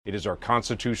It is our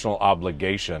constitutional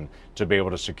obligation to be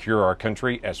able to secure our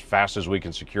country as fast as we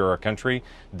can secure our country.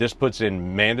 This puts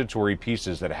in mandatory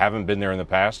pieces that haven't been there in the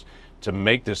past to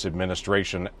make this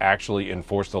administration actually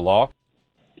enforce the law.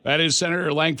 That is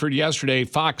Senator Lankford yesterday,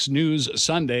 Fox News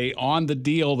Sunday, on the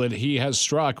deal that he has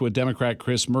struck with Democrat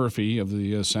Chris Murphy of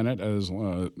the Senate, as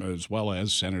well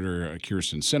as Senator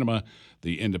Kyrsten Sinema,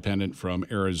 the independent from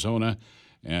Arizona.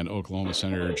 And Oklahoma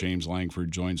Senator James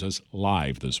Lankford joins us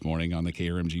live this morning on the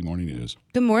KRMG Morning News.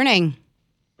 Good morning.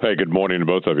 Hey, good morning to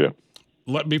both of you.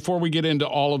 Before we get into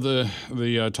all of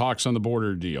the talks on the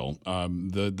border deal,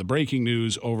 the breaking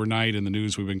news overnight in the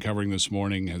news we've been covering this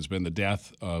morning has been the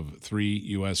death of 3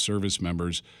 U.S. service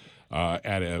members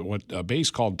at a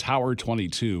base called Tower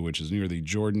 22, which is near the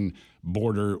Jordan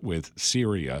border with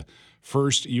Syria.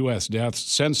 First U.S. deaths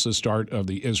since the start of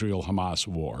the Israel-Hamas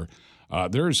war.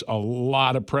 There's a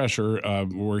lot of pressure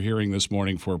we're hearing this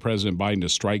morning for President Biden to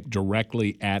strike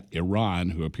directly at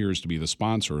Iran, who appears to be the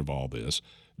sponsor of all this.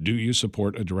 Do you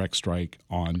support a direct strike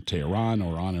on Tehran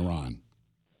or on Iran?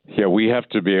 Yeah, we have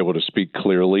to be able to speak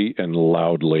clearly and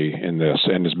loudly in this,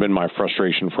 and it's been my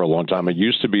frustration for a long time. It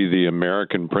used to be the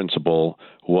American principle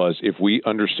was if we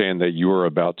understand that you are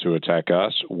about to attack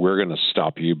us, we're going to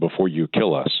stop you before you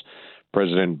kill us.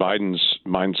 President Biden's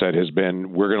mindset has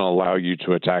been, we're going to allow you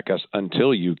to attack us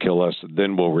until you kill us,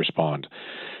 then we'll respond.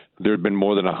 There have been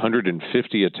more than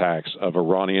 150 attacks of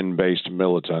Iranian-based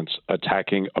militants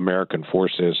attacking American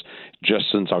forces just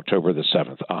since October the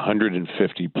 7th,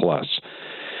 150 plus.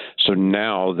 So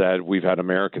now that we've had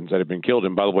Americans that have been killed,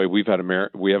 and by the way, we have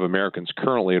Americans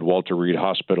currently at Walter Reed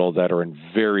Hospital that are in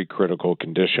very critical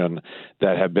condition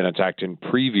that have been attacked in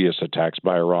previous attacks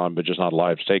by Iran, but just not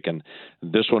lives taken.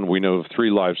 This one, we know of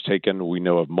 3 lives taken. We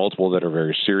know of multiple that are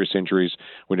very serious injuries.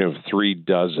 We know of 36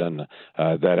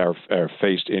 that are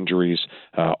faced injuries,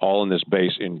 all in this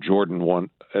base in Jordan, one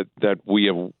that we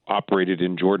have operated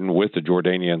in Jordan with the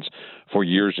Jordanians for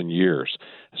years and years.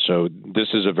 So this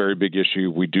is a very big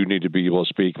issue. We do need to be able to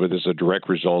speak, but this is a direct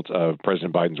result of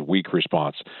President Biden's weak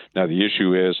response. Now, the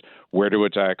issue is where to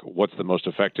attack, what's the most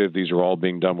effective. These are all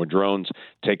being done with drones,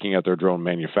 taking out their drone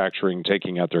manufacturing,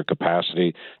 taking out their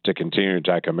capacity to continue to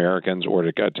attack Americans or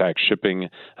to attack shipping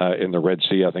in the Red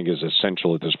Sea, I think is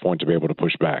essential at this point to be able to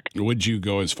push back. Would you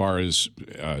go as far as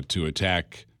to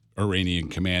attack Iranian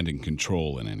command and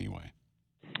control in any way?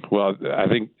 Well, I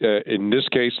think in this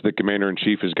case, the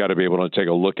commander-in-chief has got to be able to take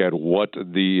a look at what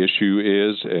the issue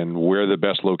is and where the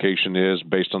best location is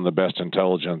based on the best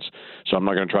intelligence. So I'm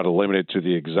not going to try to limit it to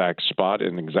the exact spot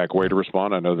and the exact way to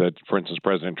respond. I know that, for instance,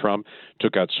 President Trump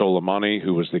took out Soleimani,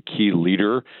 who was the key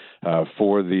leader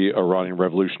for the Iranian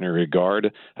Revolutionary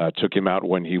Guard, took him out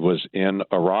when he was in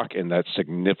Iraq, and that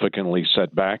significantly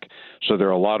set back. So there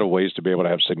are a lot of ways to be able to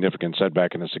have significant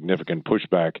setback and a significant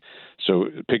pushback. So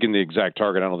picking the exact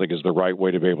target, I don't think is the right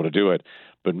way to be able to do it,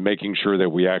 but making sure that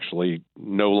we actually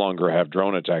no longer have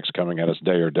drone attacks coming at us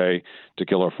day to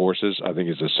kill our forces, I think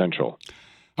is essential.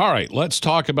 All right, let's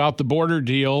talk about the border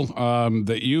deal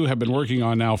that you have been working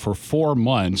on now for 4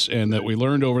 months and that we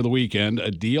learned over the weekend. A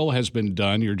deal has been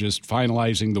done. You're just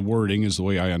finalizing the wording is the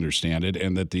way I understand it,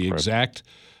 and that the exact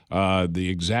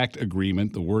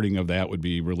agreement, the wording of that would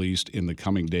be released in the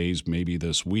coming days, maybe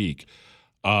this week.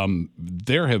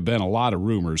 There have been a lot of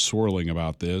rumors swirling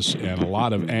about this and a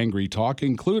lot of angry talk,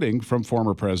 including from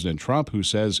former President Trump, who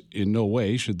says in no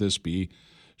way should this be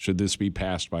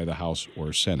passed by the House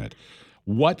or Senate.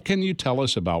 What can you tell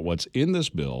us about what's in this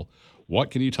bill?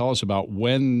 What can you tell us about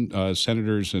when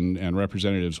senators and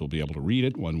representatives will be able to read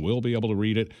it, when we'll be able to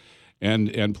read it?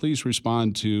 And please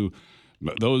respond to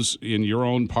those in your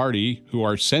own party who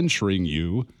are censuring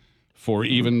you for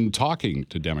even talking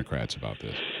to Democrats about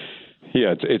this.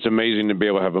 Yeah, it's amazing to be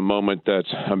able to have a moment that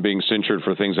I'm being censured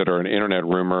for things that are an internet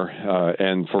rumor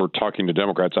and for talking to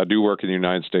Democrats. I do work in the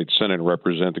United States Senate and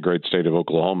represent the great state of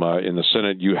Oklahoma. In the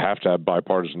Senate, you have to have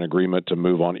bipartisan agreement to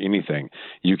move on anything.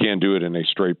 You can't do it in a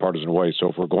straight partisan way. So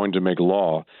if we're going to make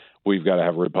law, we've got to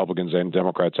have Republicans and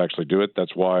Democrats actually do it.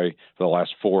 That's why for the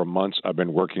last 4 months, I've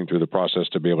been working through the process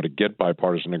to be able to get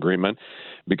bipartisan agreement,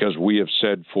 because we have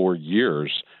said for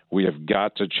years we have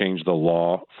got to change the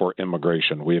law for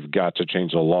immigration. We have got to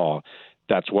change the law.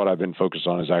 That's what I've been focused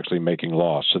on, is actually making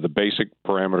law. So the basic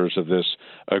parameters of this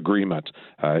agreement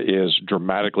is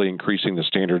dramatically increasing the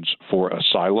standards for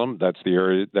asylum. That's the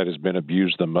area that has been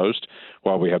abused the most,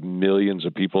 while we have millions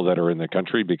of people that are in the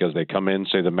country because they come in,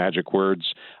 say the magic words,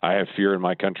 I have fear in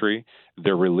my country.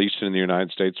 They're released in the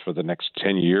United States for the next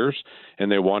 10 years, and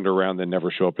they wander around and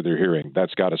never show up at their hearing.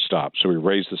 That's got to stop. So we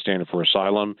raised the standard for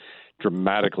asylum,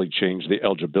 dramatically changed the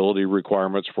eligibility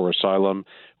requirements for asylum.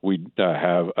 We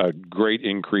have a great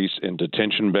increase in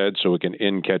detention beds so we can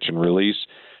end, catch, and release,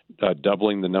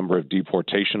 doubling the number of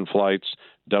deportation flights,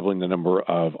 doubling the number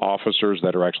of officers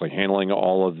that are actually handling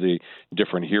all of the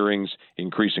different hearings,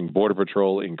 increasing Border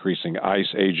Patrol, increasing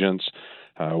ICE agents.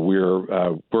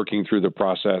 We're working through the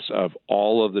process of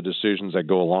all of the decisions that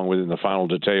go along with in the final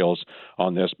details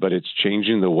on this, but it's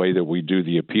changing the way that we do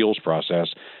the appeals process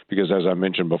because, as I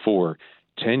mentioned before,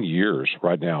 10 years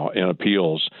right now in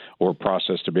appeals or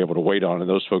process to be able to wait on, and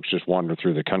those folks just wander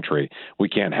through the country. We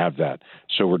can't have that.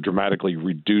 So we're dramatically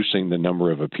reducing the number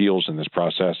of appeals in this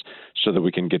process so that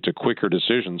we can get to quicker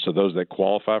decisions so those that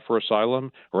qualify for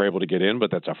asylum are able to get in,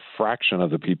 but that's a fraction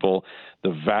of the people.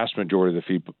 The vast majority of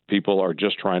the people are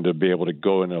just trying to be able to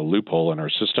go in a loophole in our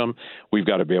system. We've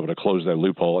got to be able to close that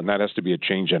loophole, and that has to be a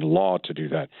change in law to do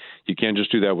that. You can't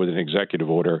just do that with an executive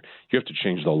order. You have to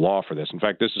change the law for this. In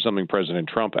fact, this is something President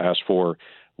Trump asked for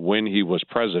when he was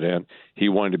president. He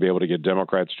wanted to be able to get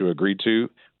Democrats to agree to,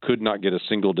 could not get a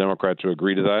single Democrat to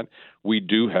agree to that. We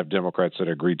do have Democrats that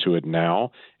agree to it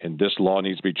now, and this law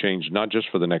needs to be changed not just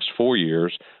for the next 4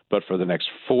 years, but for the next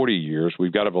 40 years.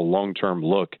 We've got to have a long-term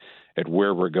look at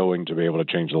where we're going to be able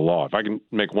to change the law. If I can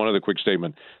make one other quick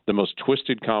statement, the most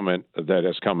twisted comment that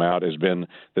has come out has been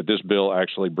that this bill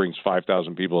actually brings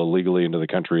 5,000 people illegally into the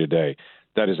country a day.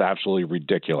 That is absolutely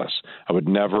ridiculous. I would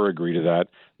never agree to that.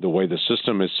 The way the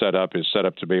system is set up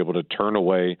to be able to turn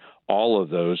away all of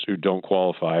those who don't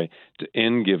qualify, to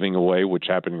end giving away, which is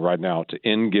happening right now, to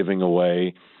end giving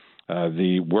away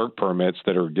the work permits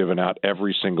that are given out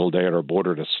every single day at our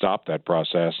border to stop that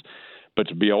process, but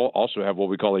to be also have what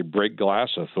we call a break glass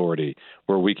authority,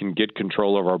 where we can get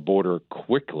control of our border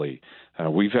quickly.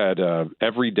 We've had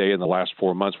every day in the last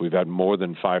 4 months, we've had more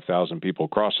than 5,000 people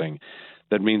crossing.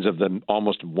 That means of the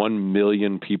almost 1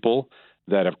 million people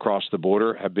that have crossed the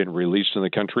border have been released in the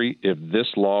country. If this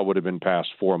law would have been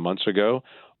passed 4 months ago,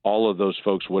 all of those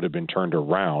folks would have been turned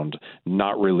around,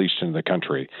 not released into the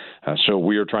country. So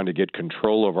we are trying to get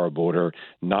control of our border,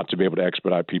 not to be able to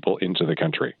expedite people into the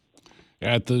country.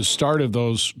 At the start of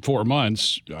those 4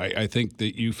 months, I think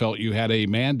that you felt you had a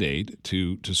mandate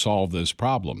to solve this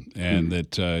problem and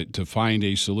that to find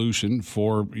a solution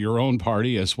for your own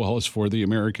party as well as for the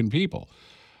American people.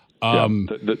 But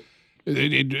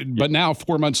now,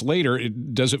 4 months later,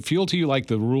 does it feel to you like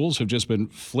the rules have just been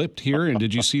flipped here? And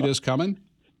did you see this coming?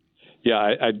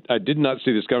 Yeah, I did not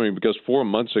see this coming because 4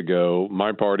 months ago,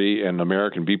 my party and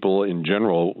American people in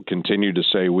general continued to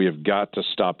say we have got to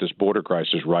stop this border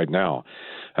crisis right now.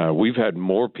 We've had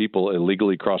more people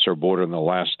illegally cross our border in the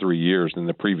last 3 years than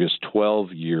the previous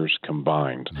 12 years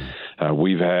combined.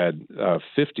 We've had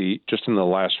 50, just in the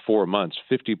last 4 months,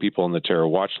 50 people on the terror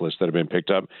watch list that have been picked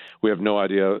up. We have no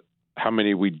idea how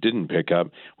many we didn't pick up.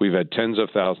 We've had tens of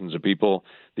thousands of people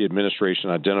the administration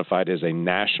identified as a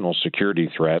national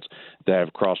security threat that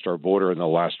have crossed our border in the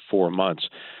last 4 months.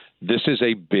 This is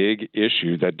a big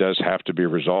issue that does have to be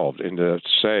resolved. And to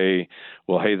say,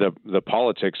 well, hey, the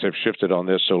politics have shifted on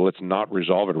this, so let's not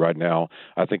resolve it right now,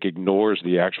 I think ignores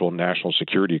the actual national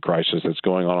security crisis that's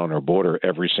going on our border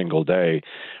every single day.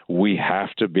 We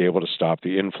have to be able to stop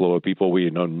the inflow of people we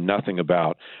know nothing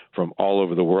about from all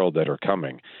over the world that are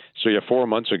coming. So, 4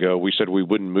 months ago, we said we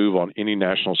wouldn't move on any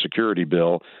national security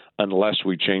bill unless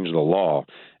we change the law.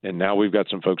 And now we've got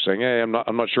some folks saying, hey, I'm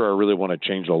not sure I really want to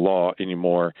change the law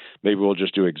anymore. Maybe we'll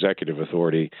just do executive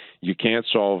authority. You can't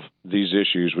solve these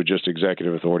issues with just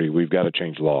executive authority. We've got to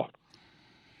change law.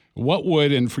 What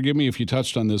would, and forgive me if you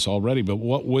touched on this already, but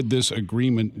what would this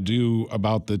agreement do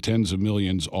about the tens of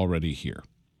millions already here?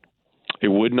 It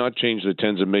would not change the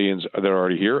tens of millions that are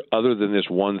already here, other than this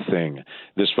one thing.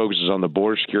 This focuses on the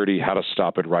border security, how to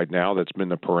stop it right now. That's been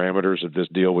the parameters of this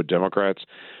deal with Democrats.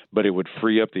 But it would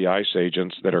free up the ICE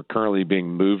agents that are currently being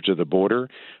moved to the border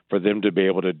for them to be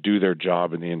able to do their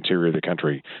job in the interior of the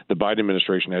country. The Biden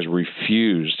administration has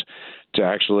refused to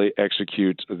actually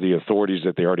execute the authorities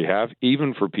that they already have,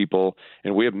 even for people,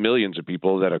 and we have millions of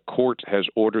people that a court has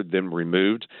ordered them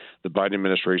removed. The Biden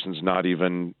administration's not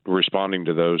even responding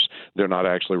to those. They're not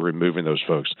actually removing those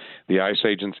folks. The ICE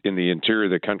agents in the interior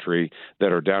of the country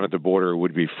that are down at the border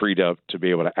would be freed up to be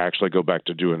able to actually go back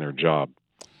to doing their job.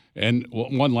 And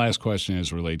one last question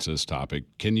as relates to this topic.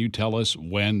 Can you tell us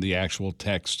when the actual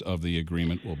text of the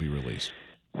agreement will be released?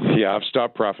 Yeah, I've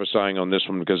stopped prophesying on this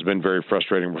one because it's been very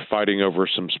frustrating. We're fighting over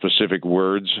some specific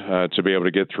words to be able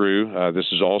to get through. This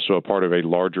is also a part of a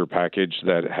larger package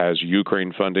that has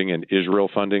Ukraine funding and Israel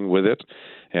funding with it.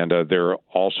 And there are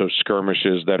also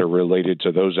skirmishes that are related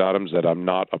to those items that I'm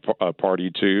not a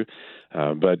party to.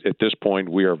 But at this point,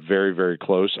 we are very, very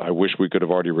close. I wish we could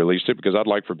have already released it because I'd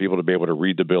like for people to be able to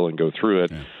read the bill and go through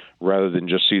it. Yeah. Rather than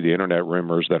just see the internet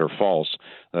rumors that are false,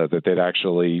 that they'd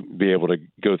actually be able to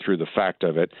go through the fact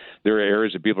of it. There are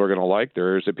areas that people are going to like. There are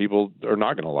areas that people are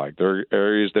not going to like. There are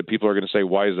areas that people are going to say,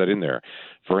 why is that in there?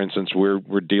 For instance, we're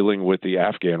dealing with the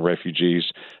Afghan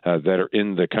refugees that are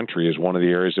in the country as one of the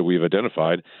areas that we've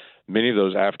identified. Many of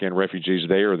those Afghan refugees,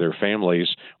 they or their families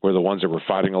were the ones that were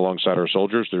fighting alongside our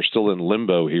soldiers. They're still in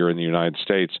limbo here in the United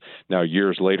States now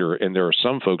years later, and there are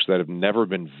some folks that have never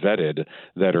been vetted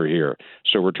that are here.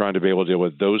 So we're trying to be able to deal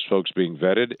with those folks being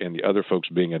vetted and the other folks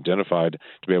being identified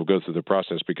to be able to go through the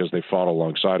process because they fought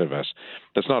alongside of us.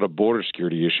 That's not a border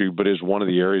security issue, but is one of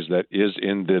the areas that is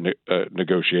in the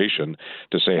negotiation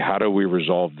to say, how do we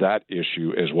resolve that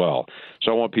issue as well?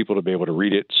 So I want people to be able to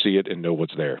read it, see it, and know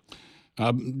what's there.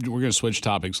 We're going to switch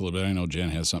topics a little bit. I know Jen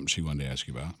has something she wanted to ask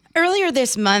you about. Earlier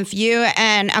this month, you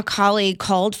and a colleague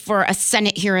called for a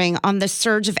Senate hearing on the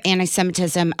surge of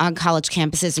anti-Semitism on college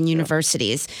campuses and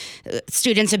universities.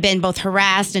 Students have been both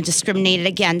harassed and discriminated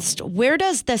against. Where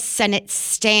does the Senate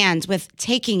stand with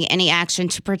taking any action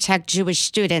to protect Jewish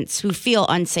students who feel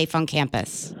unsafe on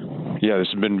campus? Yeah, this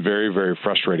has been very, very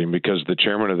frustrating because the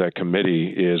chairman of that committee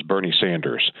is Bernie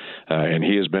Sanders, and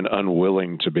he has been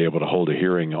unwilling to be able to hold a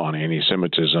hearing on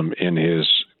anti-Semitism in his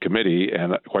committee.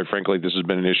 And quite frankly, this has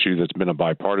been an issue that's been a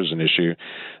bipartisan issue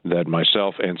that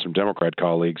myself and some Democrat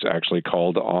colleagues actually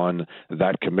called on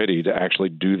that committee to actually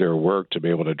do their work to be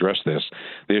able to address this.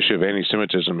 The issue of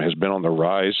anti-Semitism has been on the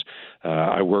rise.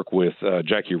 I work with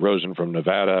Jackie Rosen from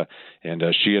Nevada, and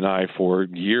she and I for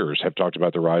years have talked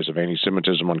about the rise of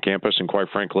anti-Semitism on campus. And quite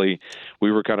frankly,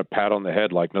 we were kind of pat on the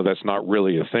head like, no, that's not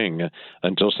really a thing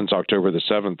until since October the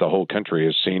 7th, the whole country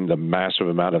has seen the massive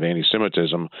amount of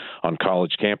anti-Semitism on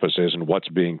college campuses and what's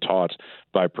being taught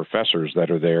by professors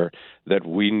that are there that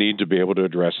we need to be able to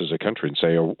address as a country and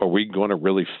say, are we going to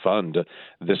really fund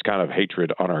this kind of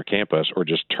hatred on our campus or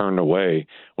just turn away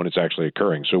when it's actually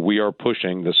occurring? So we are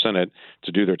pushing the Senate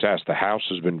to do their task. The House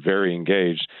has been very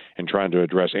engaged in trying to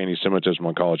address anti-Semitism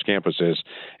on college campuses,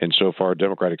 and so far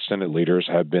Democratic Senate leaders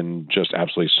have been just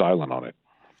absolutely silent on it.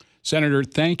 Senator,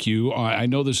 thank you. I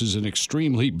know this is an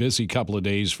extremely busy couple of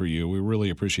days for you. We really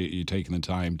appreciate you taking the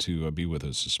time to be with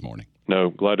us this morning.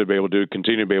 No, glad to be able to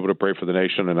continue to be able to pray for the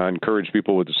nation, and I encourage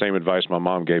people with the same advice my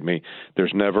mom gave me.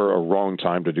 There's never a wrong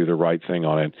time to do the right thing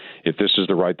on it. If this is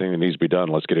the right thing that needs to be done,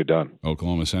 let's get it done.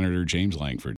 Oklahoma Senator James Lankford.